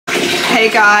Hey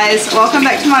guys, welcome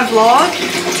back to my vlog.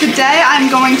 Today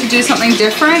I'm going to do something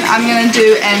different. I'm going to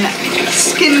do a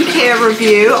skincare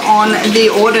review on The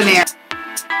Ordinary.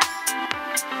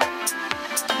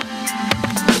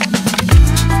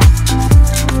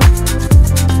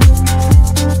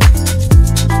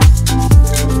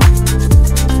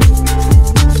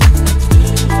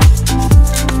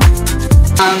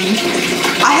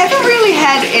 I haven't really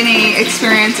had any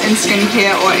experience in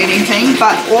skincare or anything,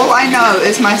 but all I know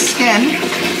is my skin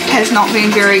has not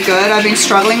been very good. I've been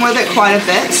struggling with it quite a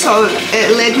bit, so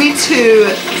it led me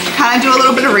to kind of do a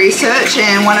little bit of research,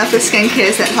 and one of the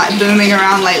skincares that's like booming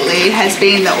around lately has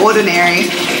been The Ordinary,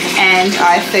 and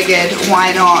I figured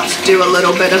why not do a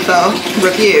little bit of a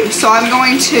review. So I'm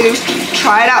going to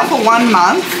try it out for 1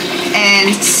 month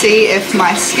and see if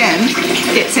my skin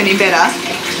gets any better.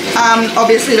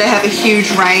 Obviously they have a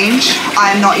huge range.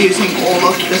 I'm not using all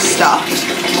of this stuff,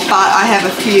 but I have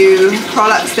a few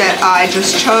products that I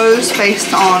just chose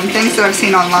based on things that I've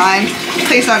seen online.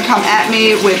 Please don't come at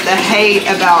me with the hate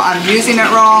about I'm using it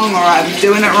wrong or I'm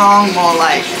doing it wrong, or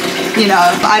like, you know,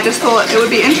 I just thought it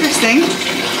would be interesting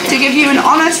to give you an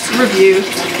honest review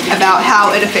about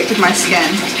how it affected my skin.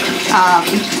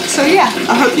 So yeah,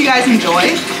 I hope you guys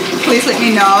enjoy. Please let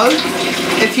me know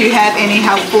if you have any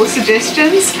helpful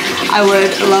suggestions. I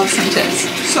would love some tips.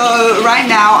 So right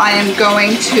now I am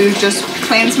going to just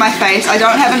cleanse my face. I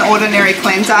don't have an ordinary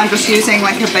cleanser. I'm just using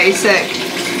like a basic,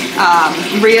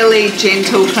 really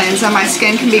gentle cleanser. My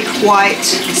skin can be quite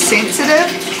sensitive,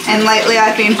 and lately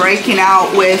I've been breaking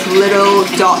out with little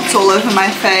dots all over my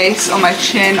face, on my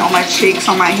chin, on my cheeks,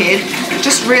 on my head.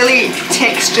 Just really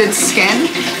textured skin,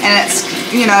 and it's,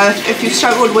 you know, if you've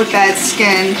struggled with bad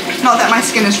skin, not that my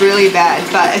skin is really bad,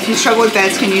 but if you struggle with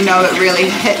bad skin, you know it really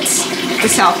hits the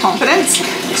self-confidence.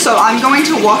 So I'm going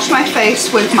to wash my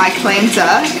face with my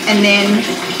cleanser, and then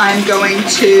I'm going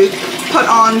to put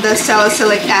on the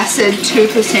Salicylic acid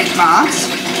 2% mask.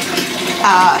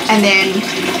 And then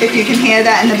if you can hear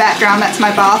that in the background, that's my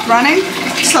bath running.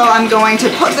 So I'm going to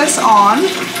put this on,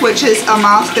 which is a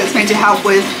mask that's meant to help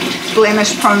with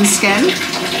blemish prone skin,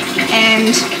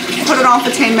 and put it on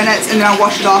for 10 minutes, and then I'll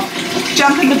wash it off,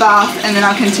 jump in the bath, and then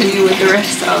I'll continue with the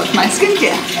rest of my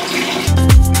skincare.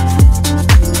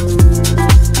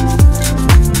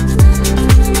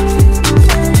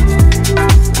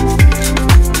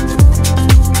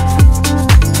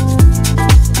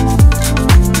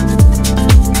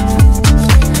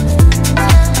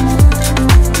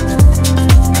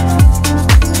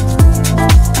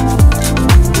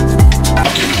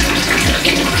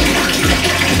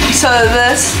 So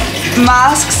this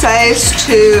mask says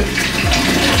to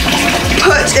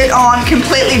put it on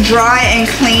completely dry and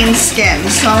clean skin.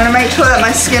 So I'm going to make sure that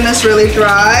my skin is really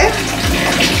dry.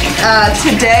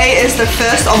 Today is the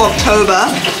 1st of October,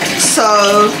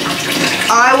 so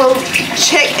I will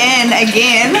check in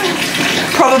again,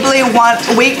 probably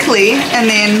weekly, and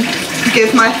then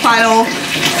give my final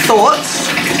thoughts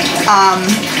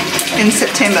in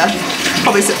September.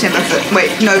 Probably September 1st.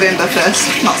 Wait, November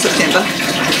 1st, not September.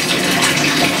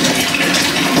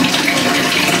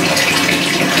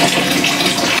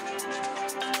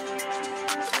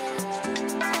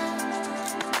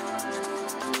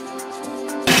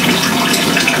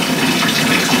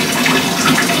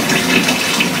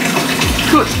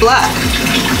 Oh, it's black.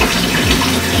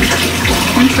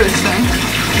 Interesting.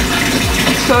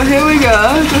 So here we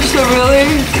go, just a really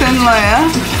thin layer.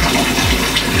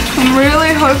 I'm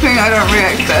really hoping I don't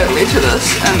react badly to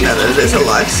this and that it is a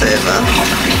lifesaver.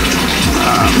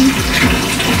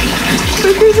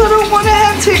 Because I don't want to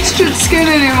have textured skin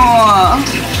anymore.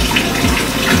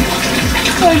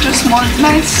 I just want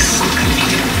nice,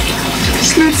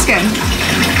 smooth skin.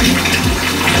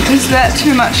 Is that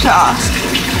too much to ask?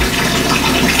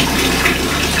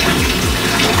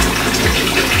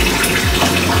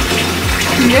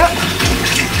 Yep.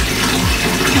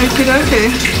 Okie dokie.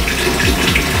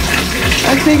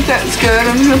 I think that's good.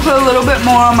 I'm going to put a little bit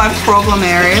more on my problem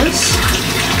areas.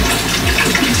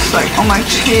 It's like on my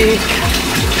cheek.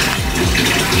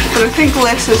 But I think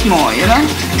less is more, you know?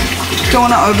 Don't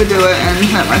want to overdo it and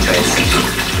hurt my face.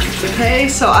 Okay,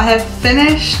 so I have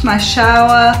finished my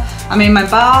shower, my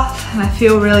bath, and I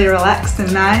feel really relaxed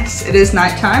and nice. It is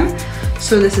nighttime,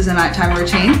 so this is a nighttime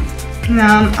routine.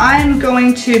 Now I'm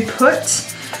going to put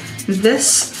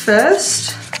this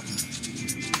first.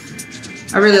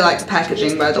 I really like the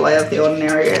packaging, by the way, of The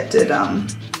Ordinary. It did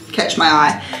catch my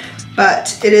eye.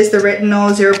 But it is the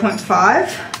Retinol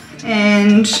 0.5.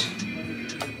 And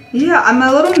yeah, I'm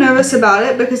a little nervous about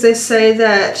it because they say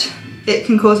that it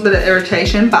can cause a bit of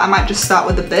irritation, but I might just start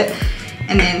with a bit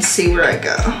and then see where I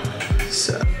go.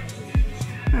 So,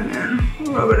 and then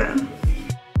rub it in.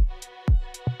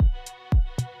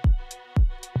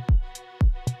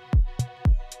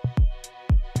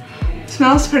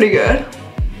 Smells pretty good.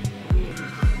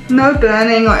 No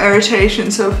burning or irritation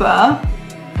so far.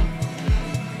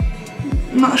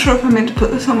 I'm not sure if I meant to put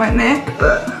this on my neck,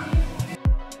 but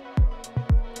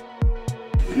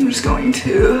I'm just going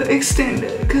to extend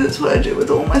it because it's what I do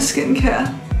with all my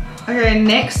skincare. Okay,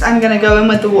 next I'm gonna go in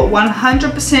with the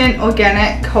 100%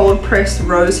 organic cold pressed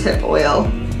rose hip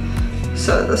oil.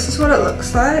 So this is what it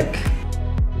looks like.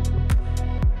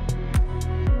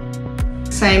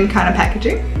 Same kind of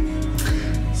packaging,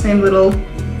 same little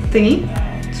thingy.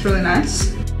 It's really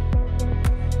nice.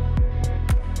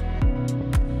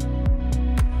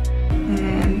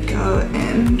 And go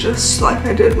in just like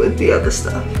I did with the other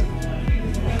stuff.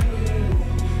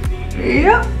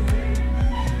 Yep.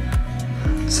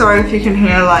 Sorry if you can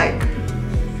hear like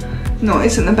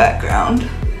noise in the background.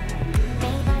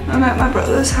 I'm at my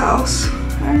brother's house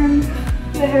and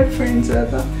they have friends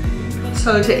over.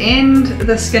 So to end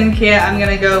the skincare, I'm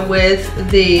gonna go with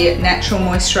the Natural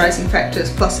Moisturizing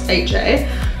Factors plus HA,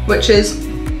 which is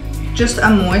just a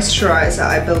moisturizer,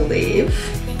 I believe.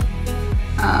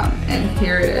 And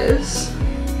here it is.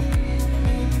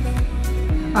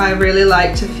 I really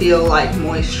like to feel like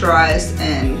moisturized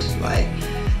and like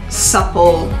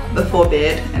supple before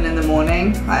bed and in the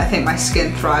morning. I think my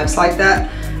skin thrives like that.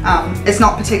 It's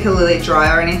not particularly dry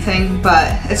or anything,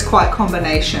 but it's quite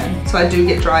combination. So I do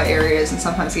get dry areas and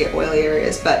sometimes I get oily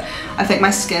areas, but I think my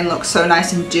skin looks so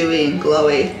nice and dewy and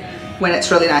glowy when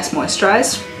it's really nice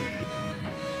moisturized.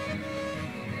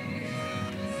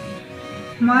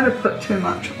 Might have put too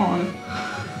much on.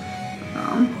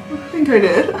 I think I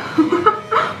did.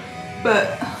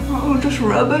 But I'll just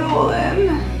rub it all in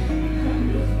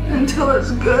until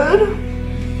it's good.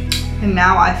 And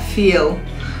now I feel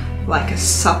like a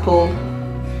supple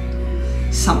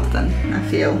something. I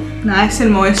feel nice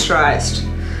and moisturized.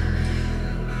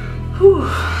 Whew.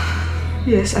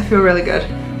 Yes, I feel really good.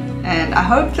 And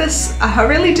I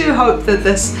really do hope that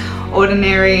this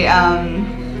Ordinary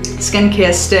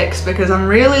skincare sticks, because I'm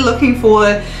really looking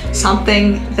for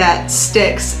something that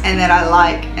sticks and that I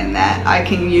like and that I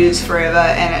can use forever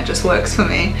and it just works for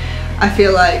me. I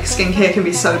feel like skincare can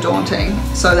be so daunting,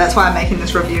 so that's why I'm making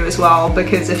this review as well,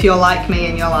 because if you're like me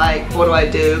and you're like, what do I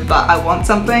do, but I want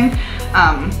something,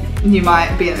 you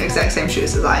might be in the exact same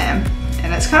shoes as I am.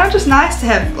 And it's kind of just nice to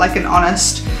have like an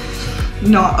honest,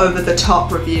 not over the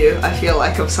top review, I feel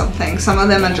like, of something. Some of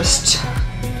them are just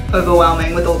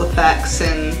overwhelming with all the facts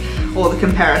and all the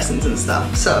comparisons and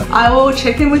stuff. So I will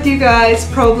check in with you guys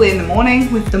probably in the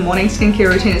morning with the morning skincare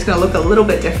routine. It's going to look a little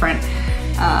bit different,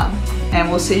 and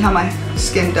we'll see how my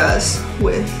skin does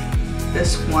with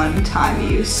this one-time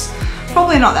use.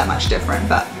 Probably not that much different,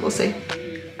 but we'll see.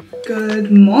 Good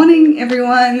morning,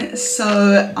 everyone.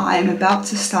 So I'm about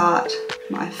to start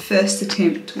my first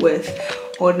attempt with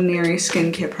Ordinary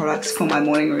skincare products for my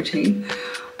morning routine.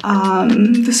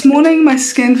 This morning my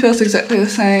skin feels exactly the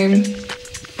same.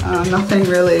 Nothing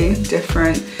really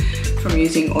different from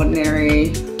using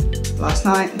Ordinary last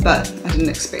night, but I didn't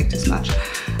expect as much.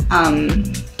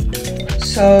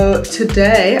 So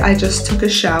today I just took a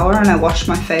shower and I washed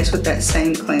my face with that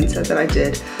same cleanser that I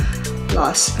did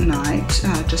last night,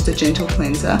 just a gentle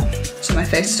cleanser. So my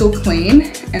face is all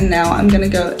clean, and now I'm gonna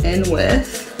go in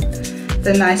with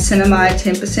the Niacinamide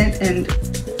 10% and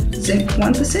Zinc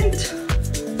 1%.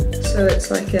 So it's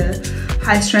like a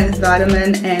high strength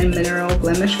vitamin and mineral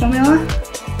blemish formula.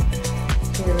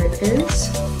 Here it is.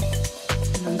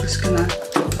 And I'm just gonna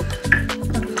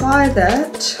apply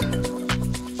that.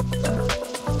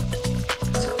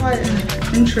 It's quite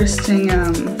an interesting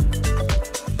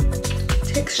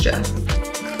texture.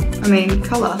 I mean,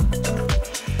 color.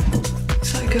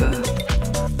 It's like a,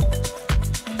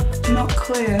 not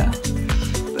clear,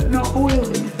 but not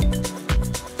oily.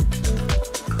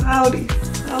 Cloudy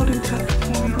type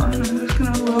formula, and I'm just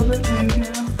gonna rub it in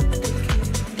here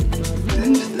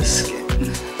into the skin.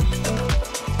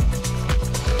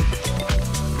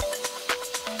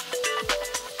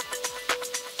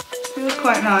 Feels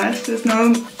quite nice. There's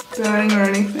no burning or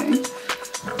anything.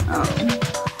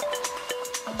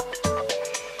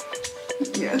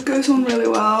 Yeah, it goes on really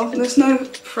well. There's no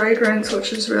fragrance,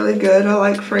 which is really good. I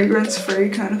like fragrance-free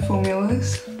kind of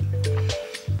formulas.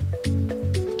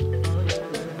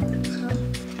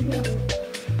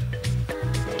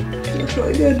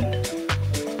 Really good.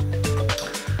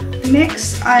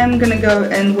 Next, I'm gonna go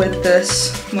in with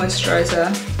this moisturizer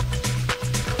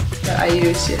that I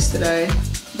used yesterday.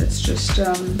 It's just,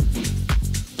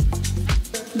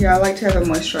 yeah, I like to have a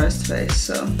moisturized face,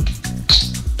 so I'm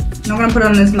not gonna put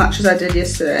on as much as I did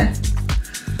yesterday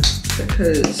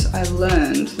because I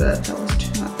learned that that was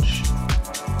too much.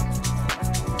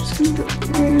 I'm just gonna put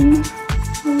it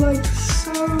in like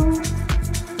so.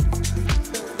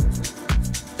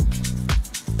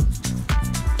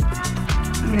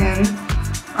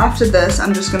 after this,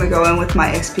 I'm just going to go in with my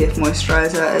SPF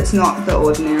moisturizer. It's not the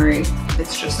ordinary,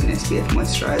 it's just an SPF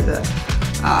moisturizer.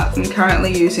 I'm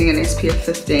currently using an SPF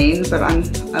 15, but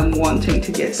I'm wanting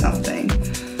to get something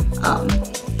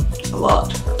a lot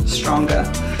stronger.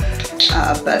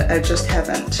 But I just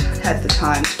haven't had the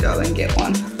time to go and get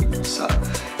one. So,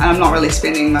 and I'm not really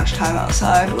spending much time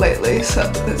outside lately, so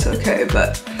that's okay.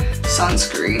 But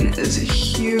sunscreen is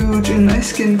huge in my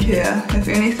skincare. If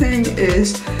anything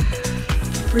is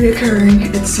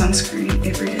reoccurring, it's sunscreen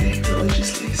every day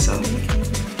religiously. So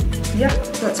yeah,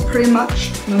 that's pretty much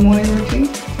my morning routine.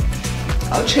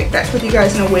 I'll check back with you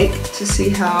guys in a week to see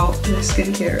how the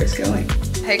skincare is going.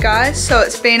 Hey guys, so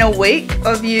it's been a week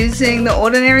of using the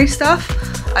Ordinary stuff.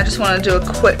 I just want to do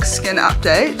a quick skin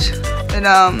update.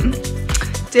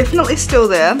 It definitely still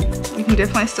there. You can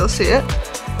definitely still see it.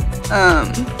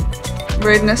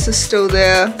 Redness is still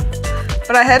there,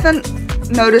 but I haven't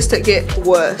noticed it get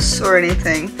worse or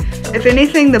anything. If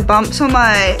anything, the bumps on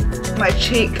my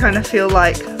cheek kind of feel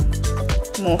like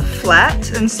more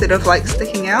flat instead of like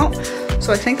sticking out.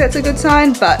 So I think that's a good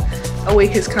sign, but a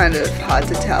week is kind of hard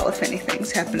to tell if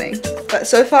anything's happening. But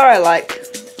so far I like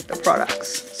the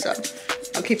products, so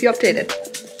I'll keep you updated.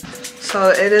 So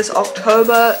it is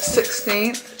October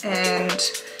 16th and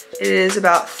it is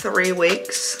about 3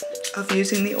 weeks of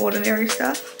using the Ordinary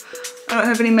stuff. I don't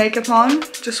have any makeup on,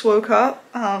 just woke up.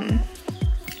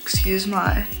 Excuse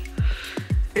my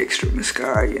extra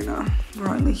mascara, you know, we're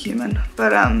only human.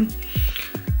 But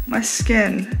my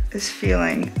skin is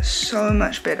feeling so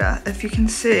much better. If you can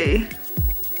see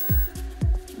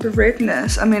the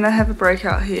redness, I mean, I have a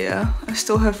breakout here. I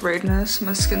still have redness,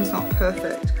 my skin's not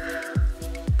perfect,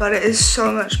 but it is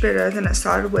so much better than it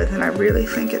started with, and I really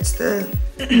think it's the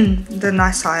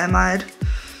Niacinamide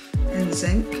and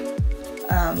Zinc.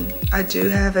 I do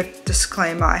have a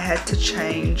disclaimer, I had to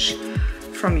change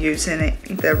from using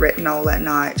the retinol at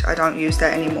night. I don't use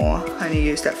that anymore. I only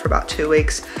used that for about 2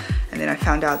 weeks, and then I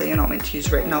found out that you're not meant to use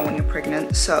retinol when you're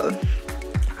pregnant, so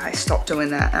I stopped doing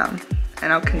that,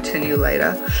 and I'll continue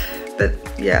later. But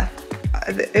yeah,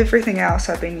 everything else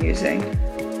I've been using,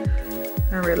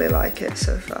 I really like it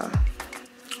so far.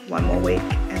 1 more week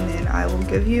and then I will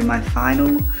give you my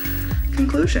final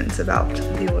conclusions about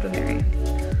the Ordinary.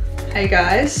 Hey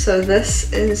guys, so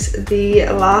this is the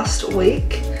last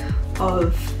week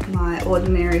of my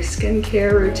Ordinary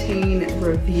skincare routine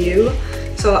review.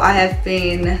 So I have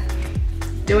been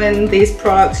doing these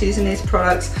products, using these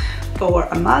products for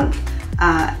a month,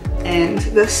 and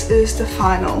this is the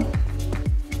final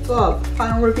vlog,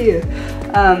 final review.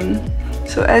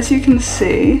 So as you can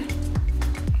see,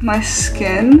 my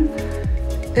skin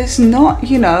is not,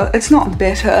 you know, it's not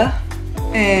better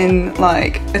and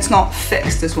like, it's not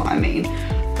fixed is what I mean,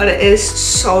 but it is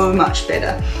so much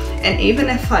better. And even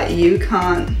if like you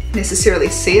can't necessarily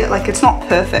see it, like it's not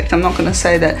perfect. I'm not gonna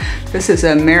say that this is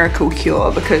a miracle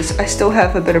cure because I still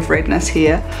have a bit of redness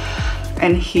here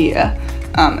and here.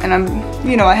 And I'm,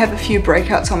 you know, I have a few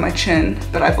breakouts on my chin,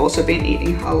 but I've also been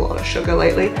eating a lot of sugar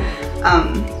lately.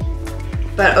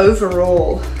 But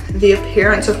overall, the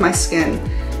appearance of my skin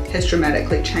has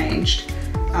dramatically changed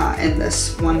in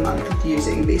this 1 month of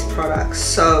using these products.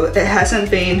 So it hasn't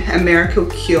been a miracle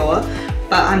cure,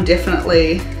 but I'm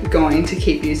definitely going to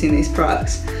keep using these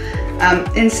products.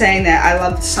 In saying that, I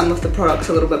loved some of the products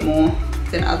a little bit more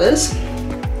than others.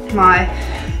 My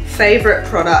favorite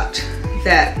product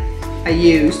that I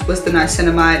used was the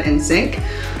Niacinamide and Zinc.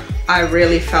 I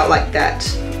really felt like that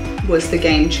was the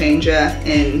game changer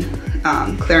in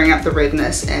clearing up the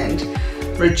redness and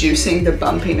reducing the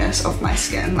bumpiness of my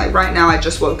skin. Like right now I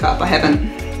just woke up,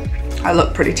 I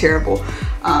look pretty terrible.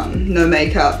 No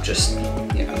makeup, just,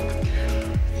 you know,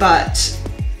 but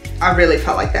I really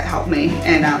felt like that helped me,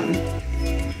 and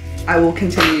I will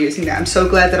continue using that. I'm so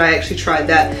glad that I actually tried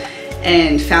that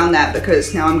and found that,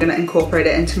 because now I'm gonna incorporate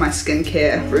it into my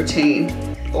skincare routine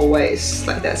always.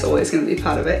 Like that's always gonna be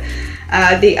part of it.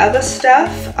 The other stuff,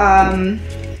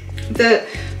 the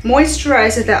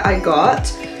moisturizer that I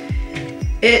got,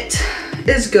 it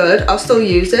is good. I'll still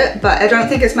use it, but I don't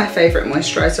think it's my favorite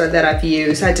moisturizer that I've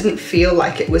used. I didn't feel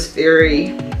like it was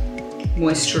very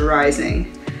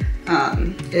moisturizing.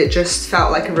 It just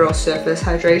felt like a real surface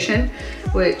hydration,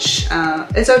 which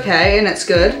is okay and it's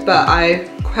good, but I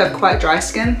have quite dry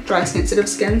sensitive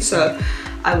skin, so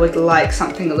I would like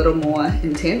something a little more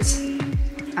intense.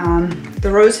 The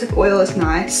rosehip oil is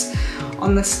nice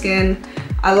on the skin.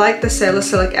 I like the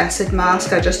salicylic acid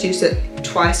mask. I just used it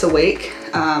twice a week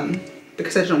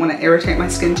because I didn't want to irritate my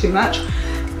skin too much,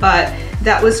 but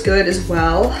that was good as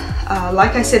well.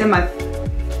 Like I said in my,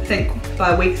 I think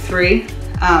by week 3,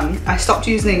 I stopped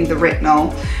using the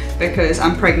retinol because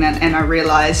I'm pregnant and I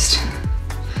realized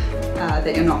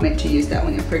that you're not meant to use that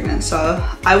when you're pregnant. So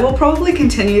I will probably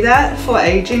continue that for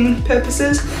aging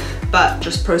purposes, but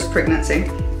just post-pregnancy.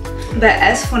 But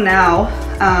as for now,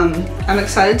 I'm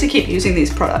excited to keep using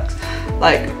these products.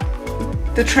 Like,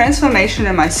 the transformation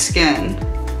in my skin,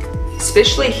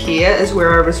 especially here, is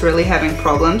where I was really having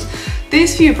problems.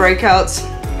 These few breakouts,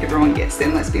 everyone gets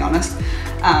them, let's be honest.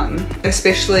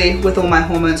 Especially with all my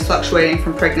hormones fluctuating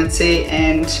from pregnancy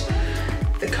and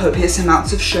the copious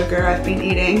amounts of sugar I've been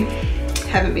eating.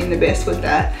 Haven't been the best with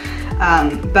that.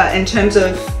 But in terms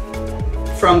of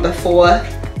from before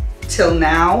till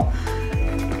now,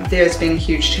 there's been a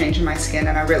huge change in my skin,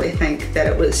 and I really think that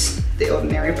it was the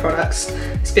Ordinary products,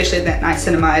 especially that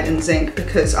niacinamide and zinc,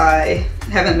 because I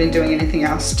haven't been doing anything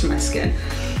else to my skin.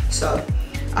 So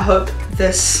I hope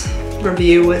this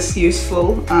review was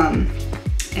useful,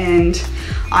 and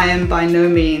I am by no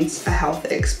means a health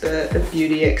expert, a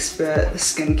beauty expert, a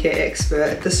skincare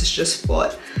expert. This is just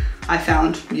what I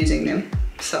found using them.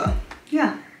 So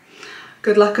yeah,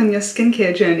 good luck on your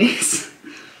skincare journeys.